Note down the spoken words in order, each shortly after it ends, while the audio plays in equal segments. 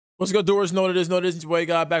What's good, doers? Know what it is. Know what it is. It's your boy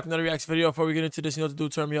God back with another reaction video. Before we get into this, you know what to do.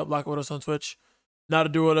 Turn me up. Lock with us on Twitch. Now to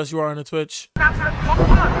do with us, you are on the Twitch.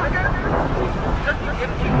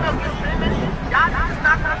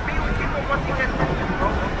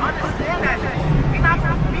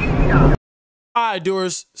 Alright,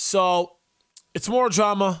 doers. So it's more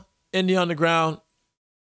drama in the underground.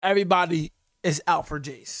 Everybody is out for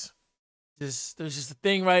Jace. There's just a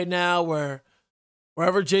thing right now where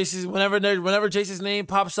whenever Jace's name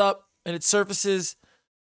pops up and it surfaces,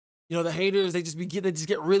 you know, the haters, they just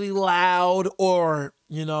get really loud. Or,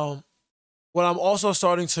 you know, what I'm also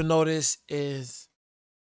starting to notice is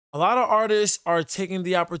a lot of artists are taking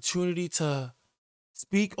the opportunity to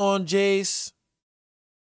speak on Jace.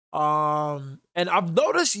 And I've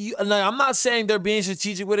noticed, and I'm not saying they're being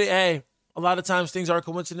strategic with it. Hey, a lot of times things are a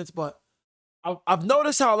coincidence, but I've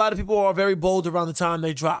noticed how a lot of people are very bold around the time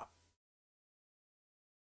they drop.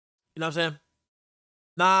 You know what I'm saying?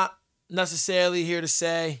 Not necessarily here to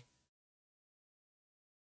say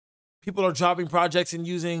people are dropping projects and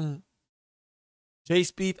using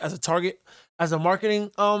Jace beef as a target, as a marketing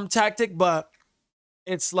tactic, but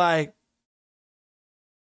it's like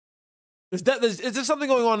is there something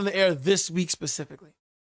going on in the air this week specifically?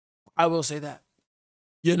 I will say that.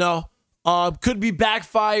 You know, could be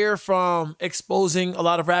backfire from exposing a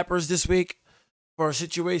lot of rappers this week for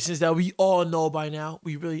situations that we all know by now.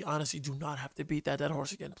 We really honestly do not have to beat that dead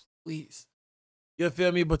horse again, please. You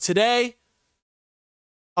feel me? But today,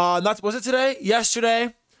 was it today?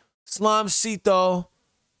 Yesterday, Slimecito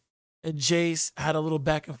and Jace had a little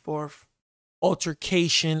back and forth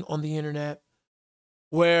altercation on the internet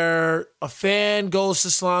where a fan goes to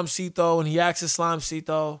Slimecito and he asks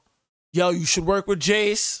Slimecito, yo, you should work with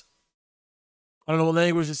Jace. I don't know what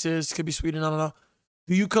language this is. It could be Sweden. I don't know.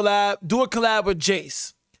 Do a collab with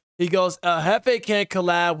Jace? He goes, Hefe can't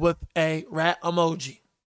collab with a rat emoji.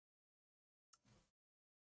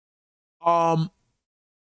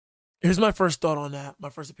 Here's my first thought on that. My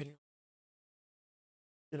first opinion.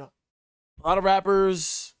 You know, a lot of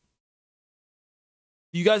rappers,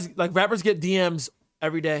 you guys, like, rappers get DMs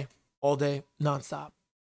every day, all day, nonstop.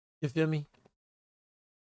 You feel me?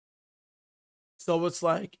 So it's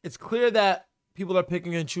like, it's clear that people are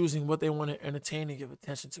picking and choosing what they want to entertain and give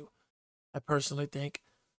attention to. I personally think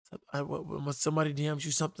when somebody DMs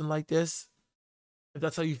you something like this, if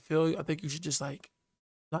that's how you feel, I think you should just, like,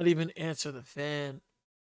 not even answer the fan.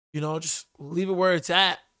 You know, just leave it where it's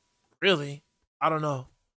at. Really. I don't know.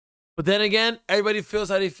 But then again, everybody feels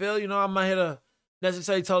how they feel. You know, I'm not here to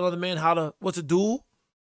necessarily tell another man what to do.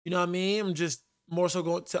 You know what I mean? I'm more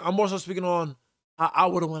so speaking on how I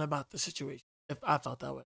would have went about the situation if I felt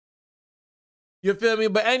that way. You feel me?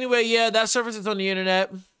 But anyway, yeah, that surfaces on the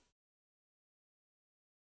internet.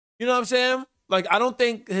 You know what I'm saying? Like, I don't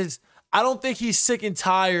think he's sick and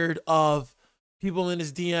tired of people in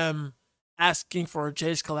his DM asking for a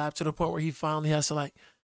Jace collab to the point where he finally has to, like,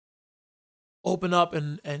 open up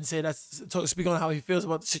and say speak on how he feels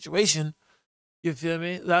about the situation. You feel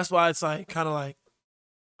me? That's why it's like kind of like,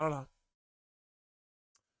 I don't know.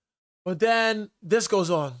 But then this goes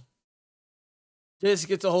on. Jace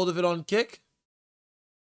gets a hold of it on Kick.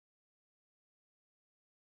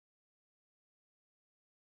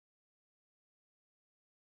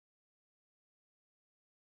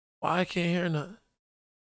 Why I can't hear nothing?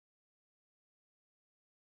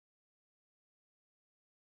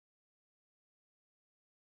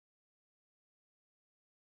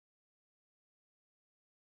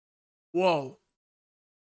 Whoa.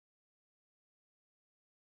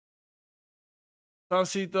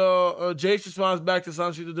 Slimecito, Jace responds back to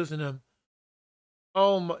Slimecito dissing him.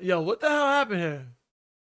 Oh my, yo, what the hell happened here?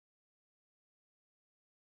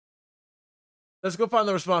 Let's go find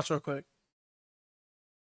the response real quick.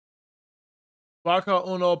 Barca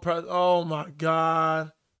Uno press. Oh my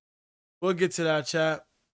God. We'll get to that, chat.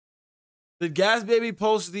 Did Gas Baby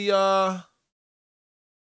post the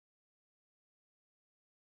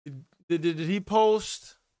Did he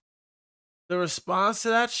post the response to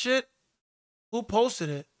that shit? Who posted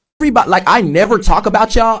it? Everybody, like, I never talk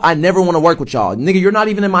about y'all. I never want to work with y'all. Nigga, you're not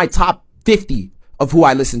even in my top 50 of who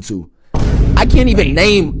I listen to. I can't even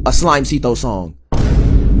name a Slimecito song.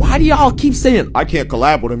 Why do y'all keep saying, I can't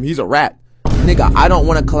collab with him, he's a rat? Nigga, I don't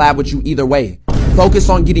want to collab with you either way. Focus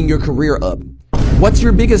on getting your career up. What's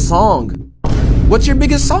your biggest song? What's your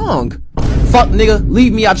biggest song? Fuck, nigga,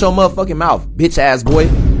 leave me out your motherfucking mouth, bitch ass boy.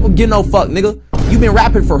 Don't give no fuck, nigga. You been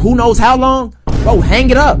rapping for who knows how long? Bro,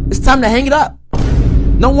 hang it up. It's time to hang it up.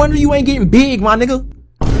 No wonder you ain't getting big, my nigga.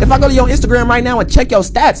 If I go to your Instagram right now and check your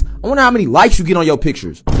stats, I wonder how many likes you get on your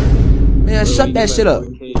pictures. Man, shut that shit up.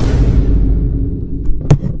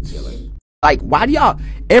 Like, why do y'all,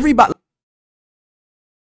 everybody,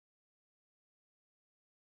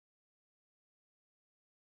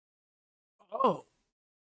 Oh,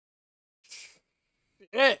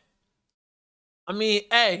 yeah. I mean,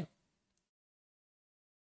 hey,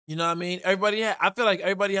 you know what I mean? I feel like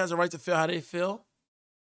everybody has a right to feel how they feel.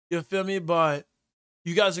 You feel me? But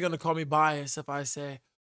you guys are gonna call me biased if I say,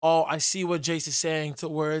 "Oh, I see what Jace is saying," to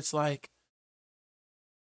where it's like,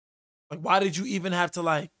 why did you even have to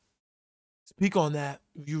like speak on that?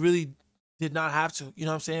 You really did not have to. You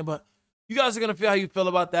know what I'm saying? But you guys are gonna feel how you feel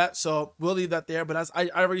about that, so we'll leave that there. But I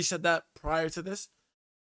already said that prior to this.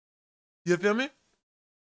 You feel me?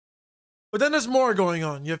 But then there's more going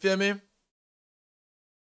on. You feel me?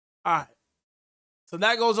 All right. So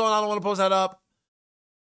that goes on. I don't want to post that up.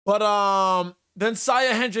 But then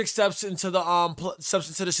Saya Hendricks steps into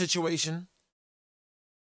the situation.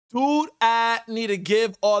 Dude, I need to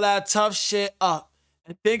give all that tough shit up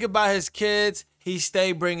and think about his kids he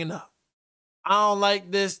stay bringing up. I don't like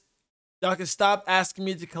this. Y'all can stop asking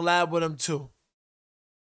me to collab with him too.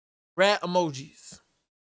 Rat emojis.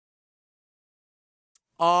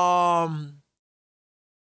 I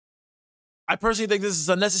personally think this is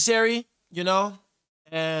unnecessary, you know?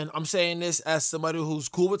 And I'm saying this as somebody who's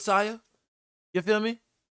cool with Saya. You feel me?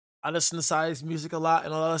 I listen to Saya's music a lot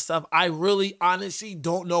and all that stuff. I really honestly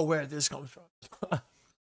don't know where this comes from.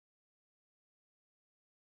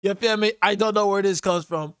 You feel me? I don't know where this comes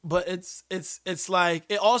from, but it's like,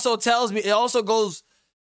 it also tells me, it also goes,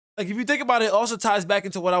 like, if you think about it, it also ties back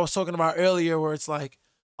into what I was talking about earlier, where it's like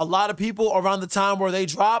a lot of people around the time where they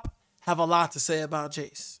drop have a lot to say about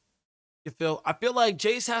Jace. You feel? I feel like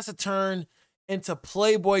Jace has to turn into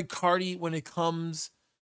Playboy Cardi when it comes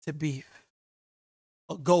to beef.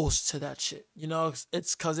 A ghost to that shit. You know,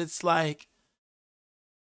 it's because it's like,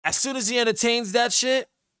 as soon as he entertains that shit,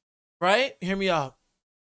 right? Hear me out.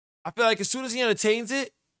 I feel like as soon as he entertains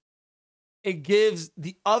it, it gives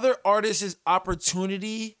the other artists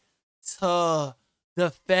opportunity to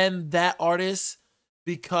defend that artist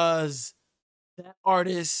because that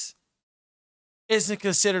artist isn't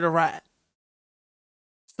considered a rat.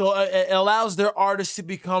 So it allows their artists to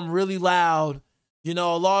become really loud. You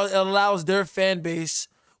know, it allows their fan base,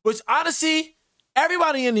 which honestly,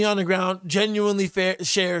 everybody in the underground genuinely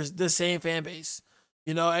shares the same fan base.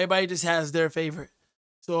 You know, everybody just has their favorite.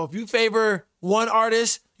 So if you favor one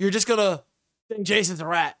artist, you're just gonna think Jason's a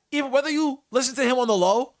rat. Even whether you listen to him on the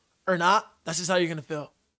low or not, that's just how you're gonna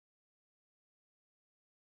feel.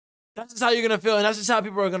 That's just how you're gonna feel, and that's just how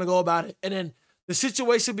people are gonna go about it. And then the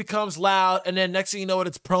situation becomes loud, and then next thing you know,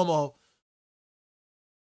 it's promo.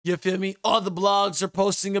 You feel me? All the blogs are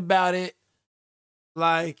posting about it.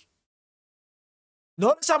 Like,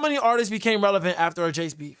 notice how many artists became relevant after a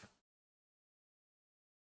Jace beef.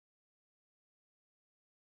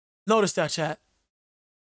 Notice that, chat.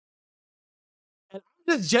 And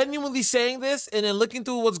I'm just genuinely saying this and then looking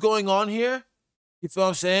through what's going on here. You feel what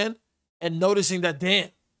I'm saying? And noticing that, damn,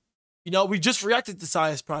 you know, we just reacted to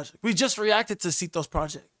Saya's project. We just reacted to Sito's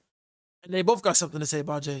project. And they both got something to say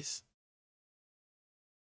about Jace.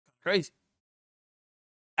 Crazy.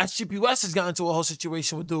 SGP West has gotten into a whole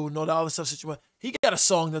situation with dude, no, the other stuff situation. He got a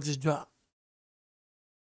song that just dropped.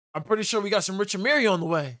 I'm pretty sure we got some Richard Mary on the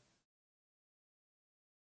way.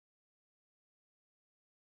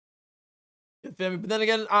 You feel me? But then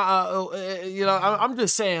again, you know, I'm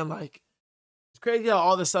just saying, like, it's crazy how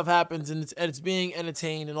all this stuff happens and it's being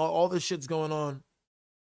entertained and all this shit's going on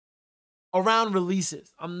around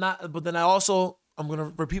releases. But then I'm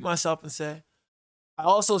gonna repeat myself and say, I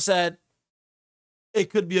also said it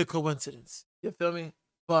could be a coincidence. You feel me?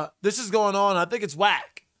 But this is going on. I think it's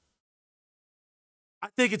whack. I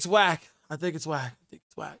think it's whack.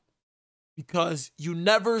 Because you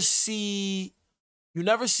never see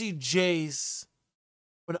Jace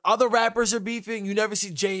when other rappers are beefing. You never see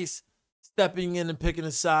Jace stepping in and picking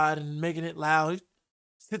a side and making it loud. He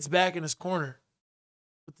sits back in his corner.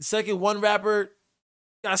 But the second one rapper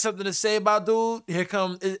got something to say about dude, here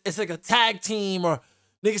comes, it's like a tag team, or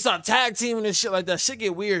niggas start tag teaming and shit like that. Shit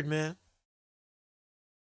get weird, man.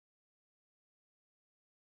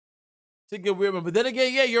 Shit get weird, man. But then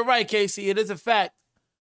again, yeah, you're right, Casey. It is a fact.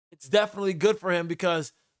 It's definitely good for him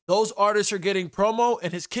because those artists are getting promo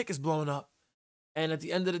and his kick is blowing up. And at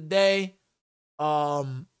the end of the day,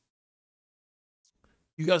 you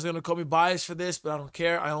guys are going to call me biased for this, but I don't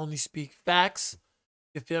care. I only speak facts.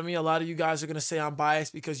 You feel me? A lot of you guys are going to say I'm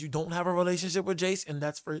biased because you don't have a relationship with Jace, and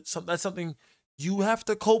that's something you have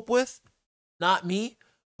to cope with, not me.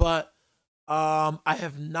 But I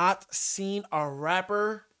have not seen a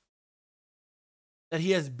rapper that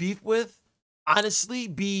he has beef with honestly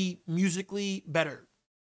be musically better.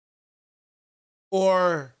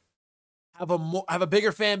 or have a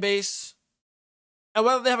bigger fan base. And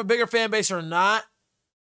whether they have a bigger fan base or not,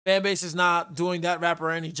 fan base is not doing that rapper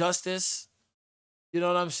any justice. You know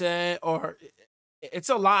what I'm saying? Or it's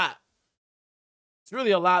a lot. It's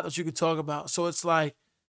really a lot that you could talk about. So it's like,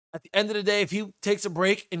 at the end of the day, if he takes a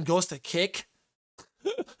break and goes to kick,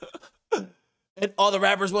 and all the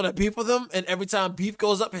rappers want to beef with him, and every time beef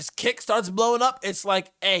goes up, his kick starts blowing up, it's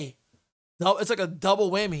like, hey, no, it's like a double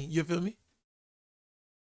whammy. You feel me?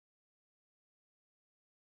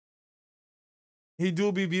 He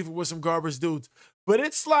do be beefing with some garbage dudes. But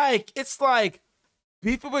it's like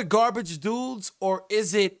beefing with garbage dudes, or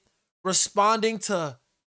is it responding to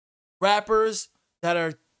rappers that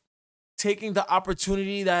are taking the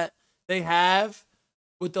opportunity that they have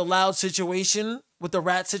with the loud situation, with the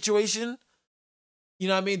rat situation? You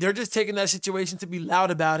know what I mean? They're just taking that situation to be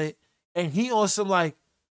loud about it. And he on some like,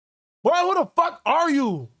 boy, who the fuck are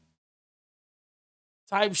you?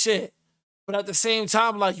 Type shit. But at the same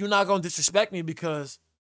time, like, you're not going to disrespect me because,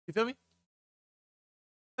 you feel me?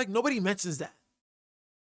 Like, nobody mentions that.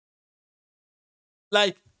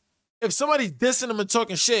 Like, if somebody's dissing him and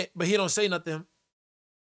talking shit, but he don't say nothing,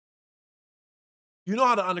 you know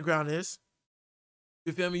how the underground is.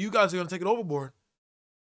 You feel me? You guys are going to take it overboard.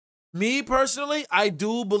 Me, personally, I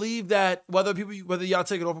do believe that whether y'all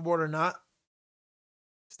take it overboard or not,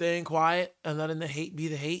 staying quiet and letting the hate be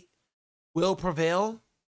the hate will prevail.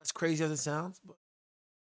 As crazy as it sounds, but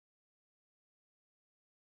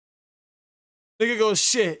nigga goes,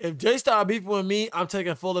 shit, if Jace started beefing with me, I'm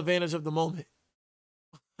taking full advantage of the moment.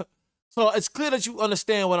 So it's clear that you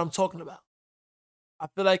understand what I'm talking about. I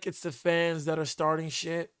feel like it's the fans that are starting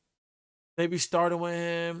shit. They be starting with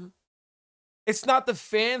him. It's not the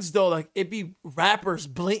fans though, like it be rappers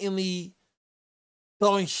blatantly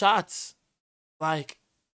throwing shots. Like,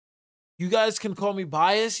 you guys can call me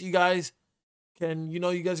biased. You guys can, you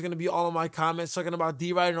guys are going to be all in my comments talking about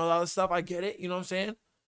D-Ride and all that other stuff. I get it. You know what I'm saying?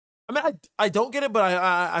 I mean, I don't get it, but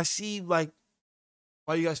I see, like,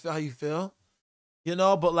 why you guys feel how you feel.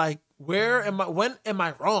 But, like, when am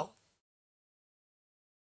I wrong?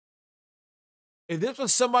 If this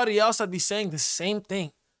was somebody else, I'd be saying the same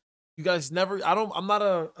thing. You guys never, you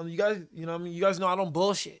guys, you know what I mean? You guys know I don't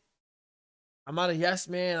bullshit. I'm not a yes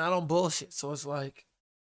man. I don't bullshit. So it's like,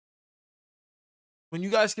 when you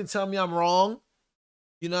guys can tell me I'm wrong,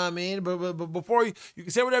 you know what I mean? But before you can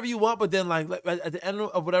say whatever you want, but then like at the end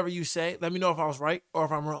of whatever you say, let me know if I was right or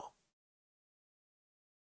if I'm wrong.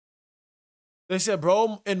 They said,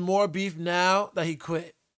 bro, in more beef now that he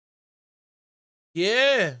quit.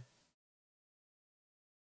 Yeah.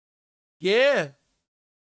 Yeah.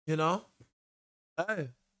 Hey.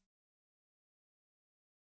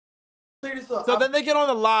 So then they get on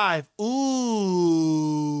the live. Ooh.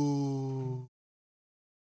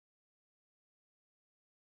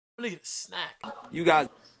 I'm gonna get a snack. You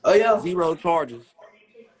got yeah. 0 charges.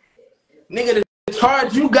 Nigga, the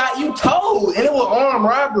charge you got, you told, and it was armed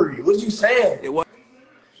robbery. What you saying? It wasn't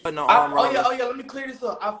no armed robbery. Oh yeah, let me clear this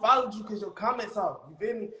up. I followed you because your comments off. You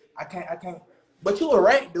feel me? I can't. But you a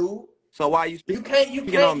rat, dude. So why you speaking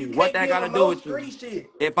on me? What that got to do with you? Shit.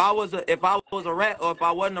 If I was a rat or if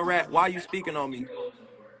I wasn't a rat, why you speaking on me?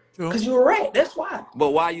 Cause you a rat. That's why. But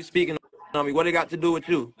why you speaking on me? What it got to do with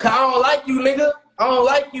you? Cause I don't like you, nigga. I don't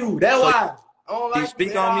like you. That's why. I don't like you.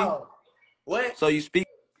 Speak on me. What? So you speak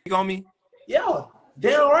on me? Yeah.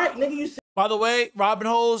 Damn right, nigga. You. By the way, Robin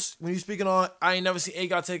Holes, when you speaking on, I ain't never seen A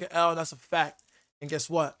God take an L, and that's a fact. And guess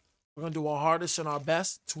what? We're gonna do our hardest and our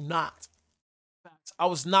best to not. I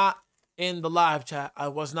was not in the live chat. I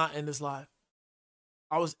was not in this live.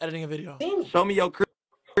 I was editing a video. Show me your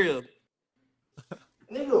crib.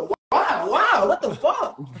 Nigga, wow, what the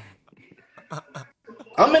fuck?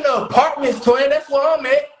 I'm in the apartments, twin. That's where I'm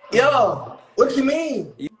at. Yo, what you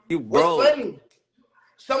mean? You broke. What's funny?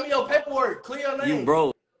 Show me your paperwork. Clear your name. You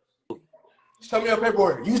broke. Show me your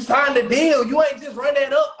paperwork. You signed the deal. You ain't just run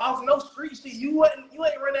that up off no street shit. You ain't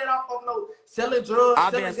run that off no selling drugs.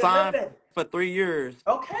 I've been signed for 3 years.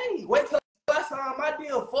 Okay, wait till I sign my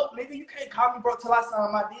deal. Fuck, nigga. You can't call me bro till I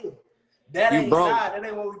sign my deal. That ain't God. That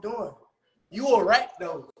ain't what we doing. You a rat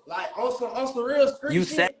though. Like on some real street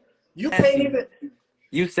shit. You can't even.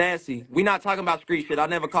 You sassy. We not talking about street shit. I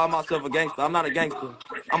never call myself a gangster. I'm not a gangster.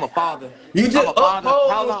 I'm a father. You just I'm a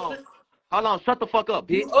father. Hold on. Shut the fuck up,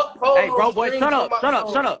 bitch. Hey, bro, boy, shut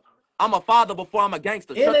up. I'm a father before I'm a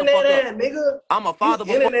gangster. Shut the fuck up. Nigga. I'm a father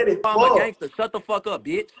before I'm a gangster. Shut the fuck up,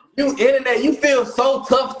 bitch. You internet. You feel so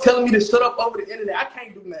tough telling me to shut up over the internet. I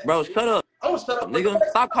can't do that. Bro, shut up. I'm gonna shut up, nigga.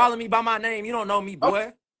 Stop calling me by my name. You don't know me,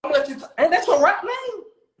 boy. I'm gonna let you. And that's your rap name.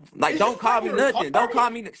 Like, don't call me nothing. Don't call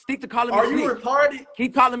me. Stick to calling me snitch. Are you retarded?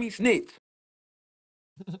 Keep calling me snitch.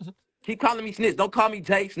 Keep calling me snitch. Don't call me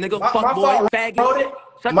Jace, nigga. Fuck boy, faggot.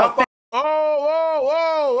 Shut your face. Whoa.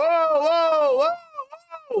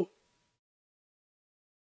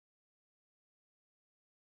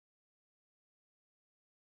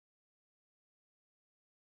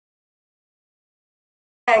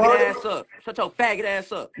 Faggot ass up. Shut your faggot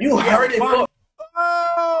ass up. You heard it.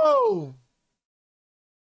 Oh.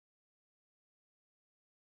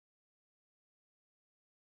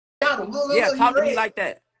 Yeah, talk to me like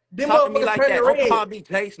that. Talk to me like that. Don't call me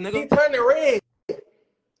Jace, nigga. He turned it red.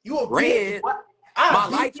 You a red. My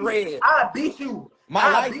lights red. I beat you.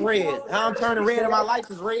 My lights red. I'm turning red and my lights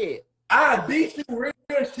is red. I beat you real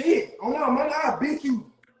shit. Oh no, man, I beat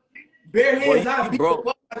you. Bare hands, I beat the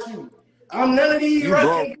fuck out you. I'm none of these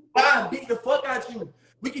right. I beat the fuck out you.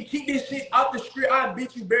 We can keep this shit off the script. I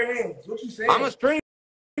beat you bare hands. What you saying? I'm a streamer.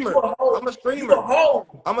 I'm a streamer. You a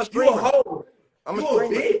hoe. I'm a streamer. You a hoe. I'm a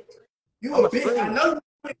streamer. Bitch. You a bitch. I know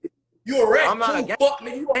you a rat. I'm not a gangster.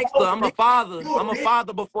 I'm a father. I'm a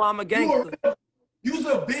father before I'm a gangster. You's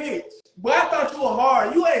a bitch. Boy, I thought you were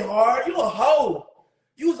hard. You ain't hard. You a hoe.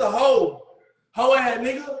 You's a hoe. Hoe ass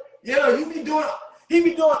nigga. Yeah, he be doing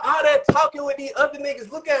all that talking with these other niggas.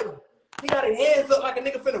 Look at him. He got his hands up like a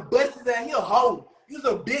nigga finna bust his ass. He a hoe. You's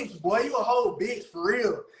a bitch, boy. You a hoe bitch for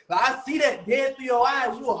real. Like I see that dead through your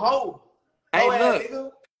eyes. You a hoe. Hey,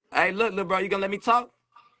 look. Hey, look, little bro. You gonna let me talk?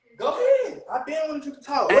 Go ahead. I been wanting you to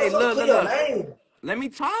talk. Hey, look. Let me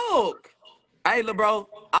talk. Hey, little bro.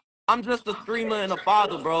 I'm just a streamer and a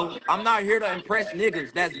father, bro. I'm not here to impress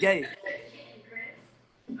niggas. That's gay.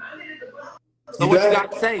 So what you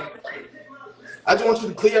got to say? I just want you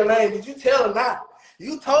to clear your name. Did you tell or not?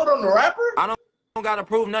 You told on the rapper? I don't got to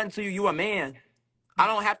prove nothing to you. You a man. I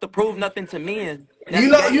don't have to prove nothing to men. You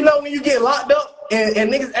know when you get locked up and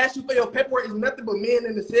niggas ask you for your paperwork, it's nothing but men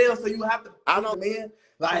in the cell, so you have to I know, man.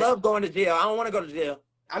 Like, I love going to jail. I don't want to go to jail.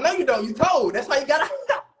 I know you don't. You told. That's why you got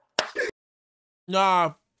to.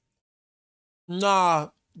 Nah.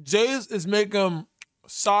 Jace is making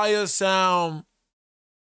Saya sound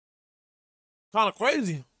kind of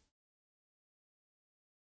crazy.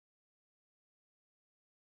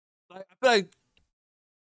 Like, I feel like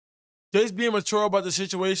Jace being mature about the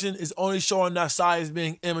situation is only showing that Saya is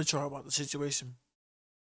being immature about the situation.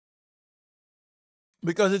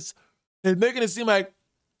 Because it's making it seem like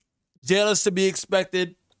jail is to be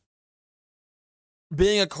expected.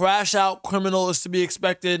 Being a crash out criminal is to be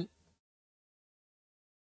expected.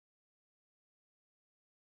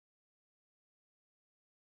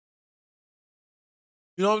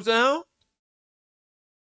 You know what I'm saying?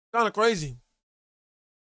 Kind of crazy.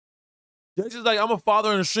 Jace is like, I'm a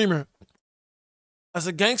father and a streamer. As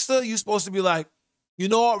a gangster, you're supposed to be like, you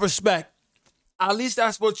know what, respect. At least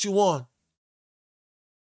that's what you want.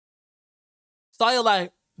 Saya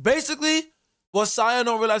like, basically, what Saya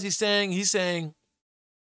don't realize he's saying,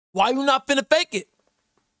 why you not finna fake it?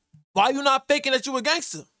 Why you not faking that you a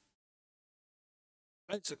gangster?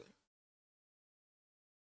 Basically.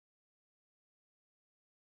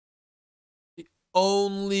 The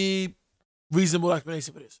only reasonable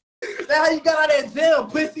explanation for this. That's how you got out of that jail,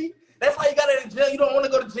 pussy. That's how you got out of jail. You don't want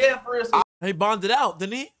to go to jail for real. He bonded out,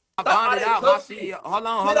 didn't he? I bonded out. My CEO. Hold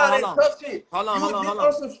on.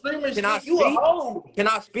 Can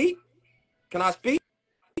I speak? Can I speak?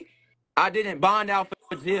 I didn't bond out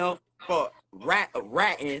for jail for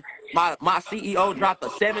ratting. My CEO dropped a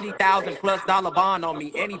 $70,000+ bond on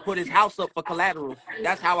me, and he put his house up for collateral.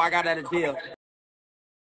 That's how I got out of jail.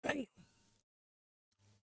 Damn.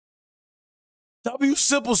 W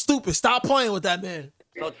simple stupid. Stop playing with that man.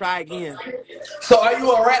 So try again. So are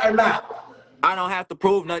you a rat or not? I don't have to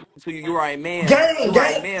prove nothing to you. You are a man. Gang.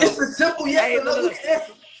 It's a simple yes or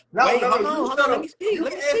no. Hold on. Let me speak.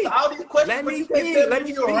 All these questions. Let me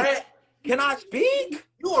speak. Can I speak?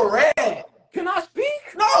 You a rat. Can I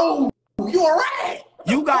speak? No. You a rat.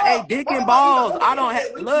 You got a dick and balls. I don't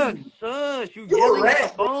have. Look, shush. You yelling at the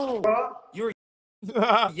phone. You're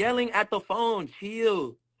yelling at the phone.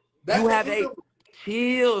 Chill.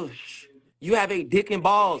 Chill. You have a dick and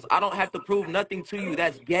balls. I don't have to prove nothing to you.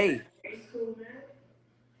 That's gay.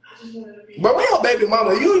 But we your baby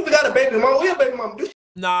mama. You even got a baby mama. We your baby mama.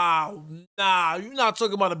 Nah. You're not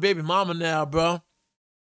talking about a baby mama now, bro.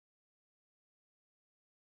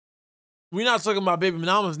 We're not talking about baby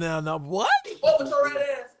mamas now. Now, what? What with your red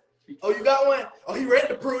ass? Oh, you got one? Oh, he ready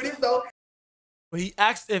to prove this, though. But he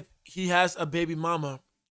asked if he has a baby mama.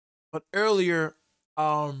 But earlier,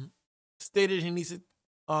 stated he needs to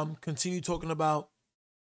continue talking about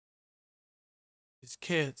his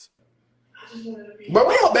kids. But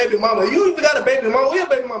we your baby mama. You even got a baby mama. We your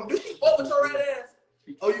baby mama. Do she fuck with your red ass?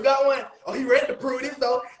 Oh, you got one? Oh, he ready to prove this,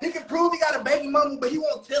 though. He can prove he got a baby mama, but he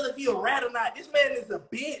won't tell if he a rat or not. This man is a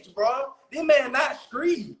bitch, bro. This man not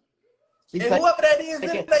street. And whoever that is, you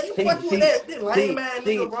fucking with that lame man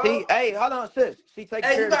nigga, bro. Hey, hold on, sis. She taking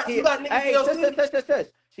care of the kids. Hey, sis.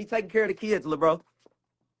 She taking care of the kids, little bro.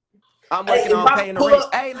 I'm working on paying the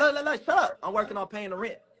rent. Hey, look, shut up. I'm working on paying the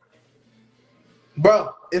rent.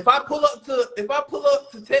 Bro, if I pull up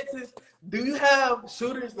to Texas, do you have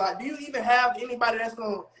shooters? Like, do you even have anybody that's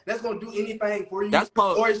gonna do anything for you?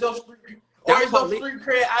 Or is your street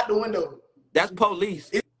cred out the window? That's police.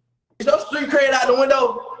 Is your street cred out the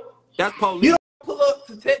window? That's police. You don't pull up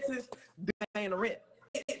to Texas, paying the rent.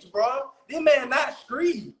 Bro, this man not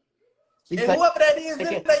street. And whoever that is, you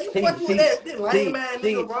fucking with that lame man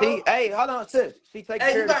nigga, bro. Hey, hold on, sis. She taking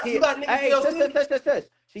care of the kids. Hey, sis.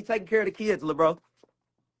 She taking care of the kids, little bro.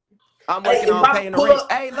 I'm working on paying the rent.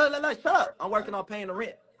 Hey, look, shut up. I'm working on paying the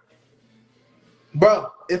rent.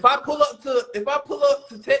 Bro, if I pull up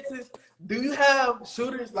to Texas, do you have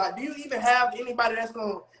shooters? Like, do you even have anybody that's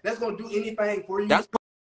gonna do anything for you?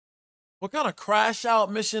 What kind of crash out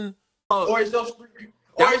mission? Or is your street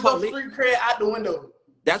cred out the window?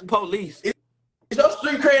 That's police. Is your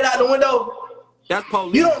street cred out the window? That's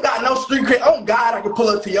police. You don't got no street cred. Oh God, I can pull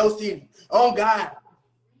up to your city. Oh God.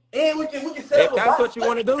 And we can set up a boxing match. That's what you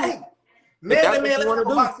want to do. Hey, man to man, let's have a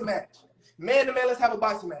boxing match. Man to man, let's have a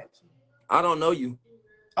boxing match. I don't know you.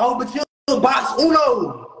 Oh, but you're a box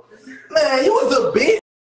uno. Man, you was a bitch.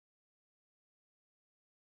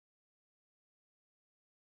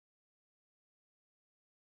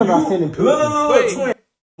 Wait,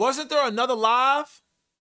 wasn't there another live?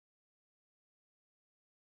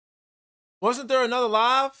 Wasn't there another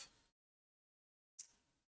live?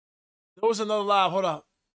 There was another live. Hold up.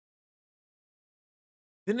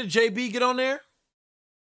 Didn't the JB get on there?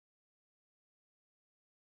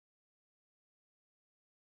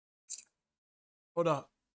 Hold up.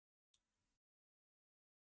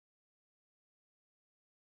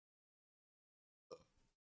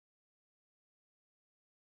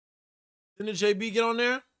 Didn't the JB get on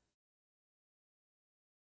there?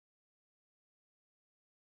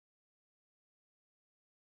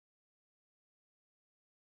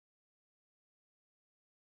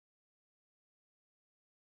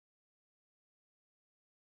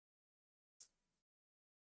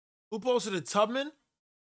 Who posted it? Tubman?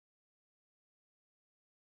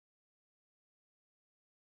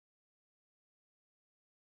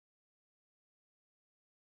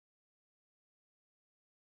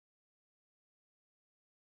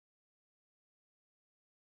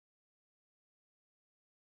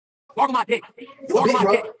 Walk on my dick. Walk on my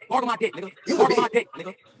dick. Walk on my dick, nigga. Walk on my dick,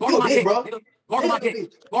 nigga. Walk on my dick, nigga. Walk on my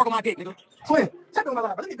dick. Walk on my dick, nigga. Twin, check on my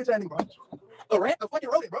live, bro. Let me get your name, bro. A rat? A fucking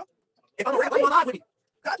rodent, bro. If I'm a rat, why you on live with me?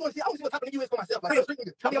 I want to see what type of nigga you is for myself. Like, street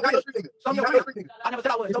nigga. Show me your crib. Show me your crib. I never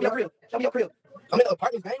said I was. Show me your crib. Show me your crib. I'm in the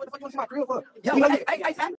apartment, man. What the fuck you want to see my crib for? Yo, hey.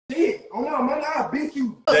 Shit. Oh, no, man, I beat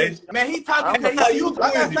you. Jace. Man, he talking to you.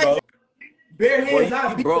 Like I say, bare hands,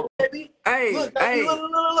 I beat you, baby.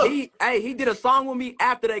 Hey, he did a song with me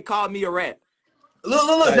after they called me a rat.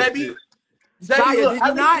 Look, JB.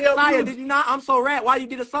 Did you not? I'm so rat. Why you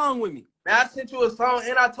did a song with me? Man, I sent you a song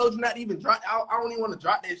and I told you not to even drop. I don't even want to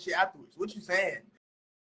drop that shit afterwards. What you saying?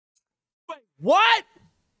 Wait, what?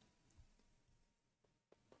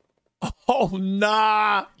 Oh,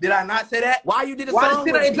 nah. Did I not say that? Why you did a Why song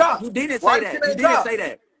this shit with ain't me? drop? You didn't say that. You didn't say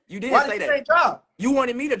that. You didn't say that. Ain't drop? You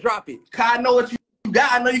wanted me to drop it. Cause I know what you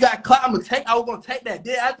got. I know you got clout. I was gonna take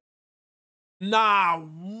that. Nah,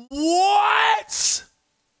 what?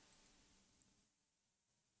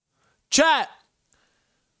 Chat.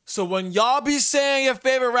 So when y'all be saying your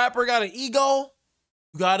favorite rapper got an ego,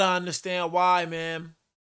 you gotta understand why, man.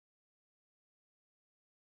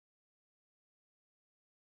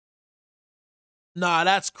 Nah,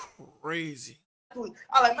 that's crazy. I'm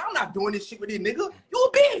like, man, I'm not doing this shit with this nigga.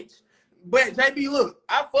 You a bitch. But JB, look,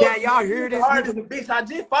 I fuck. Yeah, y'all hear this? Hard as a bitch. I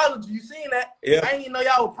just followed you. You seen that? Yeah. I ain't even know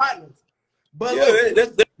y'all were partners. But Yeah, look,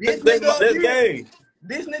 that's game.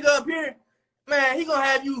 This nigga up here, man, he gonna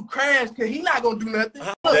have you crash because he not gonna do nothing.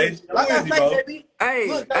 Jace, Like I say, baby.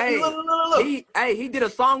 Hey, he did a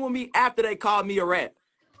song with me after they called me a rat.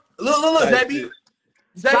 Look, JB.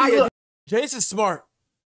 JB, Jace is smart.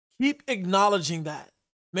 Keep acknowledging that.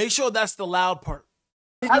 Make sure that's the loud part.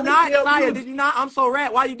 Did you not, Naya? Did you not? I'm so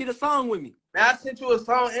rat. Why you did a song with me? Man, I sent you a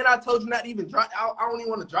song and I told you not to even drop. I don't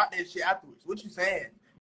even want to drop that shit afterwards. What you saying?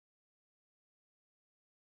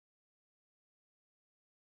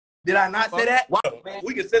 Did I not say that?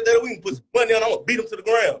 We can set that up. We can put some money on. I'm gonna beat him to the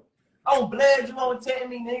ground. I'm glad you won't tell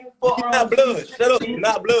me, nigga. You're not blood. Shut up. You're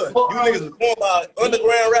not blood. You niggas is cornball.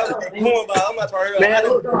 Underground rappers, you cornball. I'm not trying to hear man,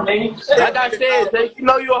 look, like I said, Jake, you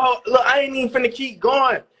know you a hoe. Look, I ain't even finna keep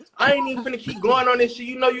going. I ain't even finna keep going on this shit.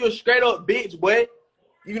 You know you a straight up bitch, boy.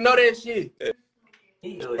 You know that shit.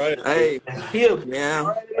 Right. Hey,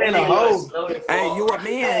 man. Man, a hoe. Hey, you a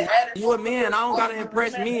man. You a man. I don't gotta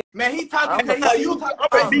impress me. Man, he talking. I'm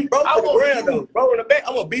gonna beat bro to the ground though. Bro in the back,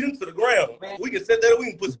 I'm gonna beat him to the ground. We can set that.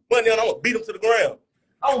 We can put some money on. I'm gonna beat him to the ground.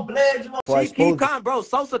 I'm glad you won't. Keep calm, bro.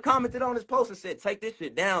 Sosa commented on his post and said, "Take this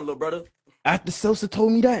shit down, little brother." After Sosa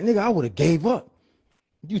told me that, nigga, I would have gave up.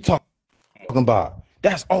 You talking about?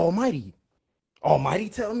 That's Almighty. Almighty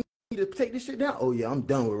tell me to take this shit down. Oh yeah, I'm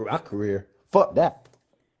done with my career. Fuck that.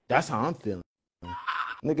 That's how I'm feeling.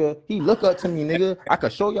 Nigga, he look up to me, nigga. I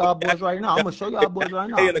could show y'all boys right now. I'm gonna show y'all boys right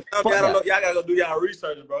now. Hey, in the comment, y'all gotta go do y'all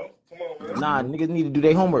research, bro. Come on, man. Nah, niggas need to do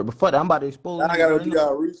their homework. But fuck that, I'm about to expose. I gotta do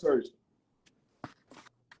y'all research.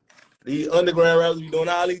 These underground rappers be doing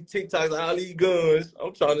all these TikToks, all these guns.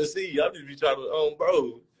 I'm trying to see. Y'all just be trying to,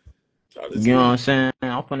 bro. You know what I'm saying?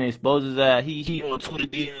 I'm finna expose his ass. He on Twitter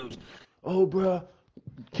DMs. Oh, bro,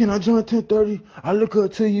 can I join 1030? I look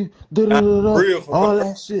up to you. All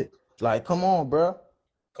that shit. Like, come on, bro.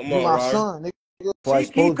 Come on, my Ryan. son,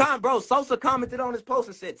 nigga. Keep calm, bro. Sosa commented on his post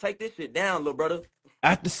and said, "Take this shit down, little brother."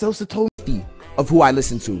 After Sosa told me of who I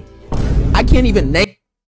listen to. I can't even name.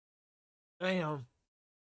 Damn.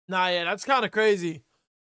 Nah, yeah, that's kind of crazy.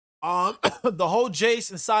 The whole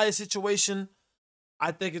Jace and Saya situation,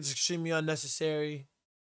 I think it's extremely unnecessary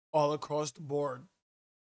all across the board.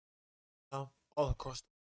 No, all across.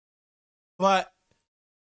 But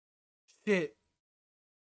shit.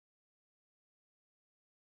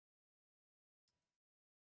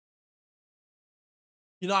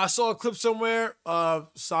 You know, I saw a clip somewhere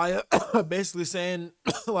of Saya basically saying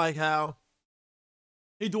like how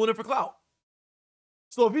he doing it for clout.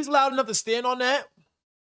 So if he's loud enough to stand on that,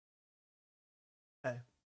 hey.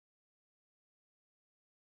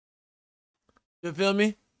 You feel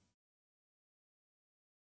me?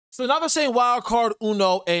 So now they're saying Wildcard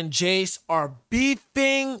Uno and Jace are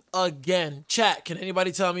beefing again. Chat, can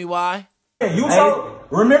anybody tell me why? You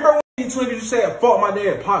remember when you tweeted, you said, "Fuck my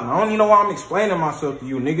dead partner." I don't even know why I'm explaining myself to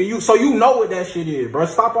you, nigga. So you know what that shit is, bro.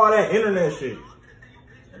 Stop all that internet shit.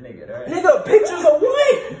 Nigga, pictures of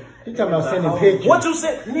what? He talking about sending pictures. What you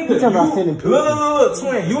said, nigga? He talking about sending pictures. Look,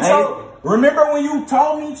 twin. You told. Remember when you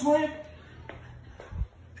told me, twin?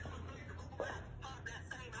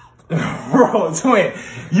 Bro, twin,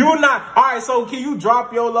 you not. All right, so can you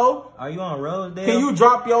drop your low? Are you on Rosedale? Can you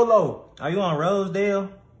drop your low? Are you on Rosedale?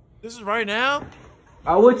 This is right now?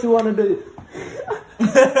 What you want to do?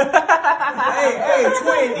 Hey,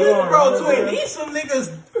 twin, twin, these some niggas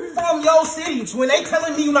from your city, twin. They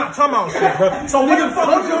telling me you not talking about shit, bro. So what the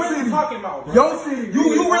fuck you really talking about, bro? Your city.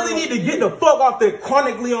 You really need to get the fuck off the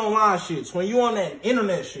chronically online shit, twin. You on that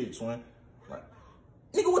internet shit, twin.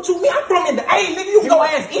 Nigga, what you mean? I'm from in the A, nigga. You can go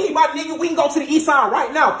ask anybody, nigga. We can go to the east side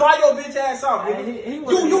right now. Fly your bitch ass out, nigga. You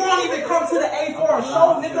won't even come to the A for a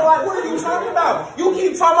show, nigga. Like, what are you talking about? You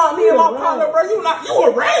keep talking about me and my partner, bro. You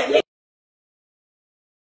a rat, nigga.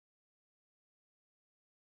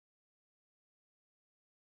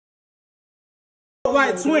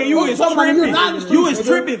 Like, twin, you is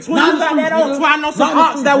tripping, twin. You got that on, twin. I know some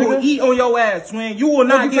ops that will eat on your ass, twin. You will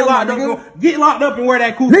not get locked up. Get locked up and wear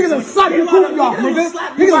that kufi. Niggas will slap your kufi off, nigga.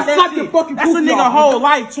 Niggas will slap your fucking kufi off. That's a nigga whole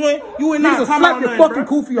life, twin. You will not talking about nothing, fucking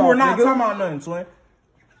kufi off, you will not talking about nothing, twin.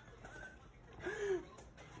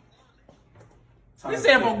 He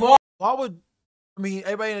said, Why would,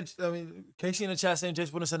 Casey in the chat saying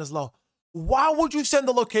Jace wouldn't send us low. Why would you send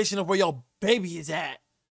the location of where your baby is at?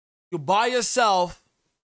 You by yourself.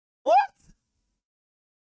 What?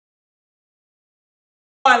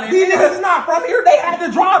 These niggas not from here. They had to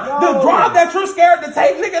drive. The drive that you're scared to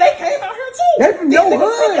take, nigga, they came out here too. They from your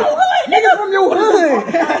hood. Niggas from your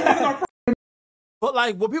hood. But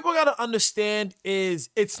like, what people gotta understand is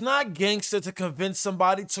it's not gangster to convince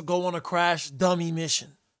somebody to go on a crash dummy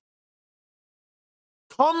mission.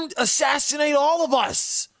 Come assassinate all of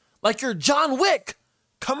us like you're John Wick.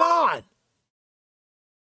 Come on.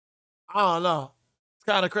 I don't know. It's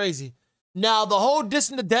kind of crazy. Now, the whole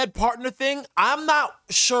dissing the dead partner thing, I'm not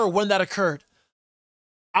sure when that occurred.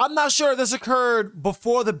 I'm not sure if this occurred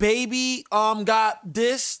before the baby got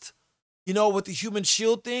dissed, you know, with the human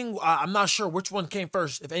shield thing. I'm not sure which one came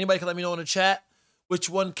first. If anybody can let me know in the chat which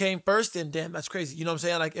one came first, then damn, that's crazy. You know what I'm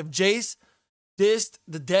saying? Like, if Jace dissed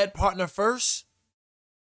the dead partner first,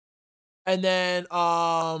 and then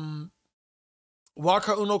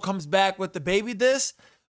Walker Uno comes back with the baby diss,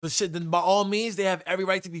 But shit, then by all means, they have every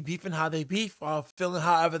right to be beefing how they beef or feeling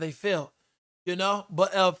however they feel, you know?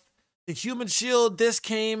 But if the Human Shield disc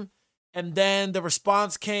came and then the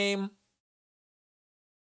response came,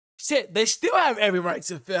 shit, they still have every right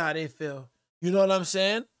to feel how they feel. You know what I'm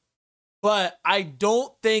saying? But I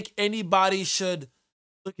don't think anybody should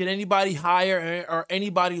look at anybody higher or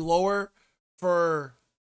anybody lower for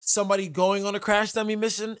somebody going on a crash dummy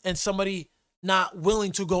mission and somebody not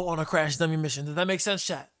willing to go on a crash dummy mission. Does that make sense,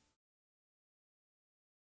 chat?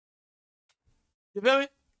 You feel me?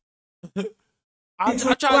 I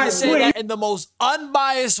tried to say that in the most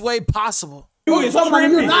unbiased way possible. You is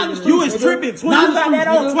tripping. You is tripping. Twin, you got that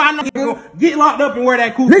on. Twin, get locked up and wear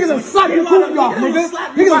that kufi. Niggas will slap your kufi off, nigga.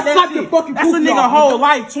 Niggas will slap your fucking kufi off. That's a nigga whole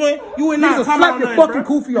life, twin. You ain't not talking about nothing, fucking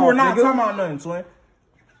kufi off. You are not talking about nothing, twin.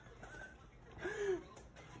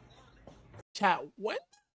 Chat, when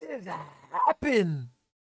did that happen?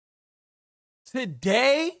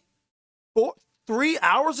 Today? 3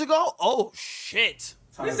 hours ago? Oh, shit.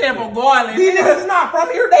 We said regardless. These niggas not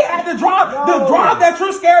from here. They had to drive. The drive that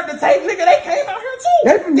you're scared to take, nigga, they came out here too.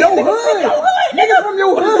 They from your hood. Niggas from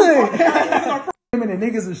your hood. And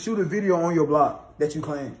niggas will shoot a video on your block that you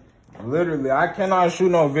claim. Literally, I cannot shoot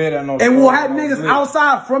no vid at no. And we'll have niggas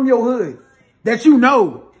outside from your hood that you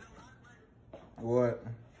know. What?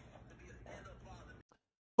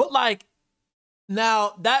 But like,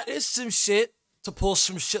 now that is some shit to pull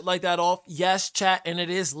some shit like that off. Yes, chat, and it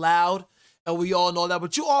is loud. And we all know that,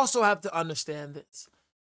 but you also have to understand this.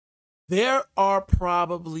 There are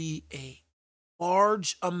probably a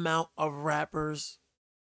large amount of rappers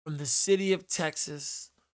from the city of Texas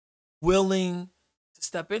willing to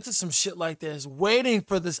step into some shit like this, waiting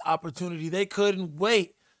for this opportunity. They couldn't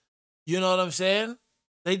wait. You know what I'm saying?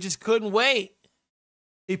 They just couldn't wait.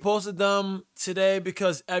 He posted them today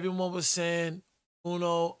because everyone was saying,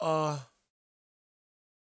 Uno,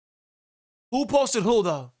 who posted who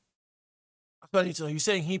though? I need to know. You're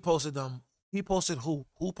saying he posted them. He posted who?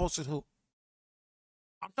 Who posted who?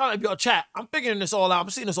 I'm trying to be on chat. I'm figuring this all out. I'm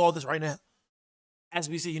seeing all this right now. As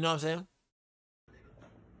we see, you know what I'm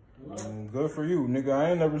saying? Good for you, nigga.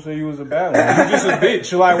 I ain't never say you was a bad one. You just a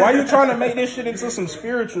bitch. Like, why you trying to make this shit into some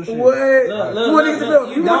spiritual shit? What? You want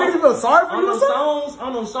niggas to feel sorry for you?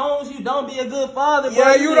 On them songs, you don't be a good father.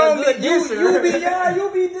 Yeah, bro. you don't be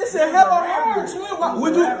you be dissing hella hard.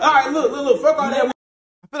 Would you? All right, look. Fuck all that.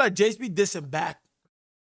 I feel like Jace be dissing back.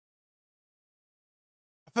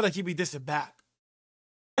 I feel like he be dissing back.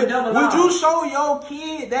 Would you show your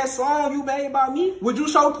kid that song you made about me? Would you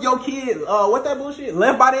show your kid what that bullshit?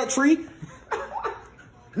 Left by that tree?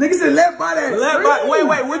 Niggas said left by that tree.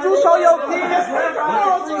 Wait. Would you show your kid that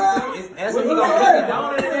tree? That's when he gonna kick it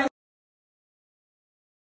down.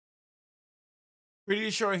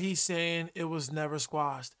 Pretty sure he's saying it was never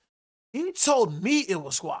squashed. He told me it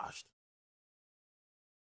was squashed.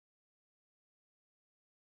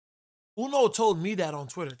 Uno told me that on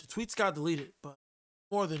Twitter. The tweets got deleted, but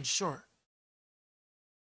more than sure.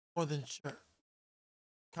 More than sure.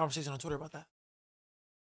 Conversation on Twitter about that.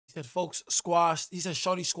 He said folks squashed. He said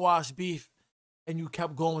shorty squashed beef and you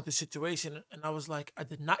kept going with the situation. And I was like, I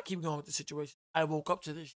did not keep going with the situation. I woke up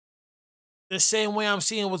to this. The same way I'm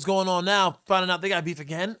seeing what's going on now, finding out they got beef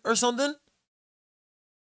again or something.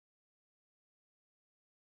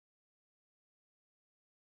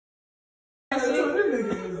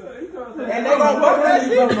 And they gonna fuck that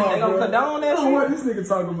shit. They gonna condone that shit. What this nigga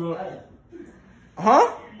talking about?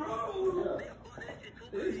 Huh?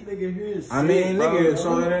 This nigga here is I mean, nigga,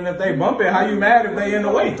 so then if they bump it, how you mad if they in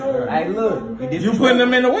the way? Hey, look. You putting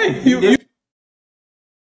them in the way. You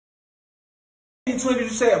you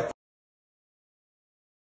said.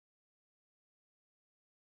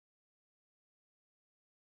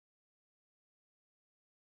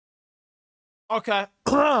 Okay.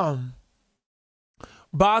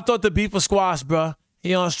 But I thought the beef was squashed, bro.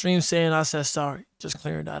 He on stream saying I said sorry. Just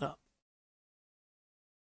clearing that up.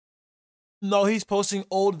 No, he's posting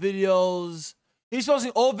old videos. He's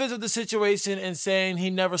posting old videos of the situation and saying he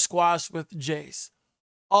never squashed with Jace.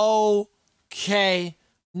 Okay.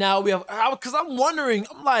 Now we have, because I'm wondering,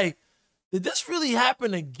 I'm like, did this really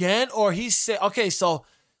happen again? Or he said, okay, so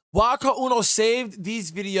Waka Uno saved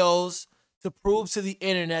these videos to prove to the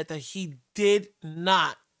internet that he did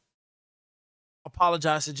not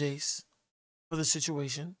apologize to Jace for the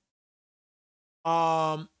situation.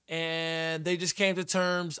 And they just came to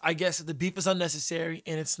terms, I guess, that the beef is unnecessary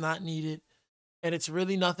and it's not needed. And it's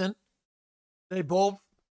really nothing. They both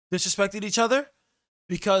disrespected each other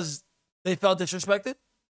because they felt disrespected.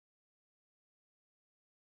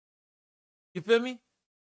 You feel me?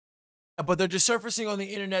 But they're just surfacing on the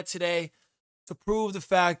internet today to prove the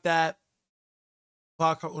fact that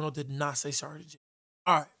Vodka Uno did not say sorry to Jace.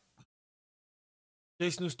 All right.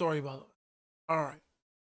 Jace's new story, by the way. All right.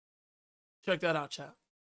 Check that out, chat.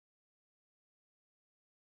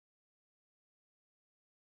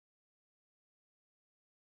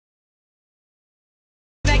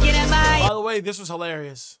 By the way, this was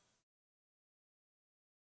hilarious.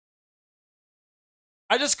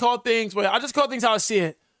 I just call things how I see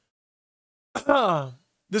it.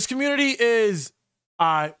 This community is, all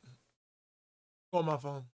right. Go on my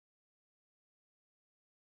phone.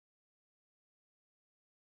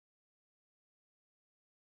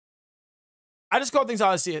 I just call things how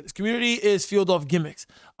I see it. This community is fueled off gimmicks.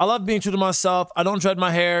 I love being true to myself. I don't dread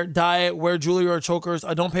my hair, dye it, wear jewelry or chokers.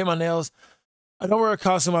 I don't paint my nails. I don't wear a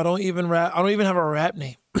costume. I don't even rap. I don't even have a rap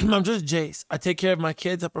name. I'm just Jace. I take care of my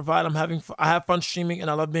kids. I provide. I have fun streaming,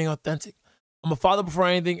 and I love being authentic. I'm a father before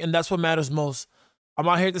anything, and that's what matters most. I'm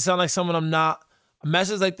not here to sound like someone I'm not. A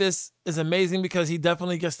message like this is amazing because he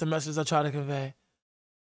definitely gets the message I try to convey.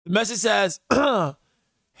 The message says,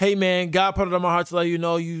 "Hey man, God put it on my heart to let you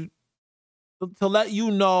know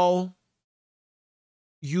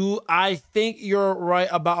I think you're right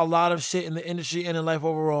about a lot of shit in the industry and in life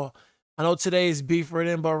overall. I know today is beef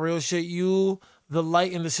written, but real shit, you, the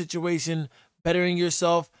light in the situation, bettering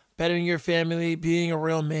yourself, bettering your family, being a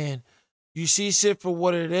real man. You see shit for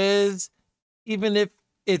what it is, even if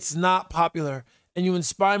it's not popular. And you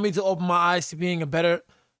inspire me to open my eyes to being a better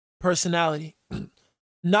personality.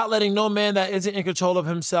 Not letting no man that isn't in control of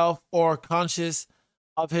himself or conscious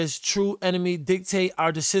of his true enemy dictate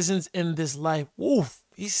our decisions in this life." Woof,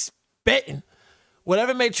 he's spitting.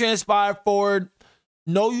 "Whatever may transpire forward,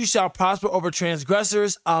 know you shall prosper over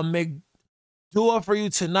transgressors. I'll make dua for you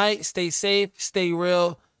tonight. Stay safe, stay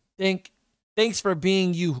real. Thanks for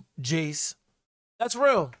being you, Jace." That's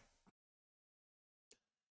real.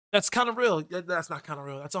 That's kind of real. That's not kind of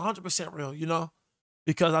real. That's 100% real, you know?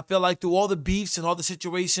 Because I feel like through all the beefs and all the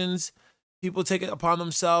situations, people take it upon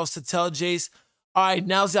themselves to tell Jace, all right,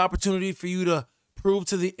 now's the opportunity for you to prove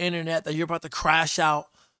to the internet that you're about to crash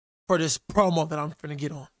out for this promo that I'm finna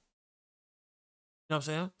get on. You know what I'm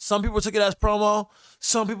saying? Some people took it as promo.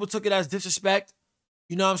 Some people took it as disrespect.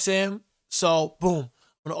 You know what I'm saying? So, boom.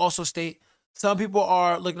 I'm gonna also state, some people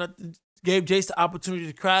are looking at, gave Jace the opportunity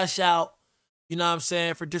to crash out, you know what I'm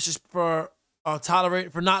saying, for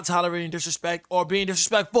not tolerating disrespect or being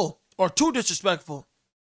disrespectful or too disrespectful.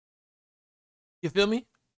 You feel me?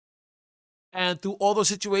 And through all those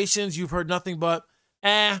situations, you've heard nothing but,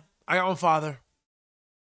 I got one father.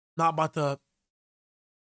 Not about the,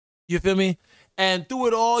 you feel me? And through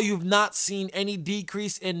it all, you've not seen any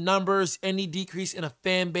decrease in numbers, any decrease in a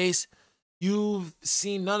fan base. You've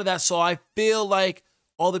seen none of that. So I feel like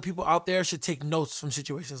all the people out there should take notes from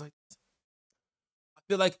situations like this. I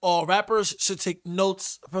feel like all rappers should take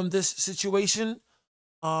notes from this situation.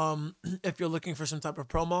 If you're looking for some type of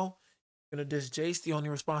promo, you're going to diss Jace. The only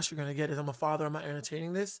response you're going to get is, I'm a father, I'm not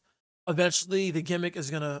entertaining this. Eventually, the gimmick is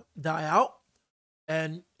going to die out.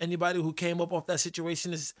 And anybody who came up off that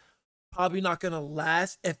situation is probably not going to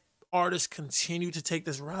last if artists continue to take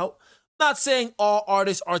this route. Not saying all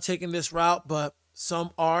artists are taking this route, but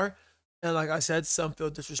some are. And like I said, some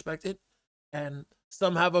feel disrespected. And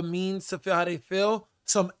some have a means to feel how they feel.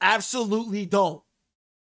 Some absolutely don't.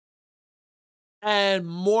 And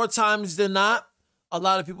more times than not, a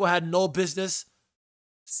lot of people had no business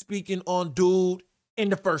speaking on dude in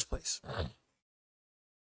the first place.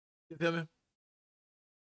 You feel me?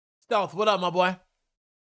 Stealth, what up, my boy?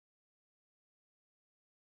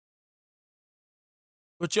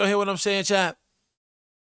 But y'all hear what I'm saying, chat?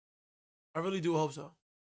 I really do hope so.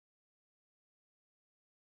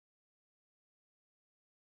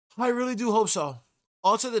 I really do hope so.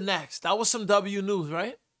 On to the next. That was some W news,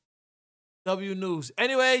 right? W news.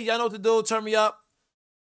 Anyway, y'all know what to do. Turn me up.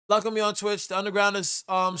 Like on me on Twitch. The underground is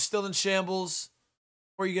still in shambles.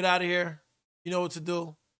 Before you get out of here, you know what to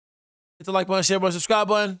do. Hit the like button, share button, subscribe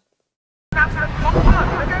button. Y'all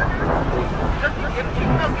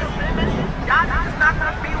not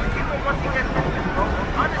gonna be with people once you get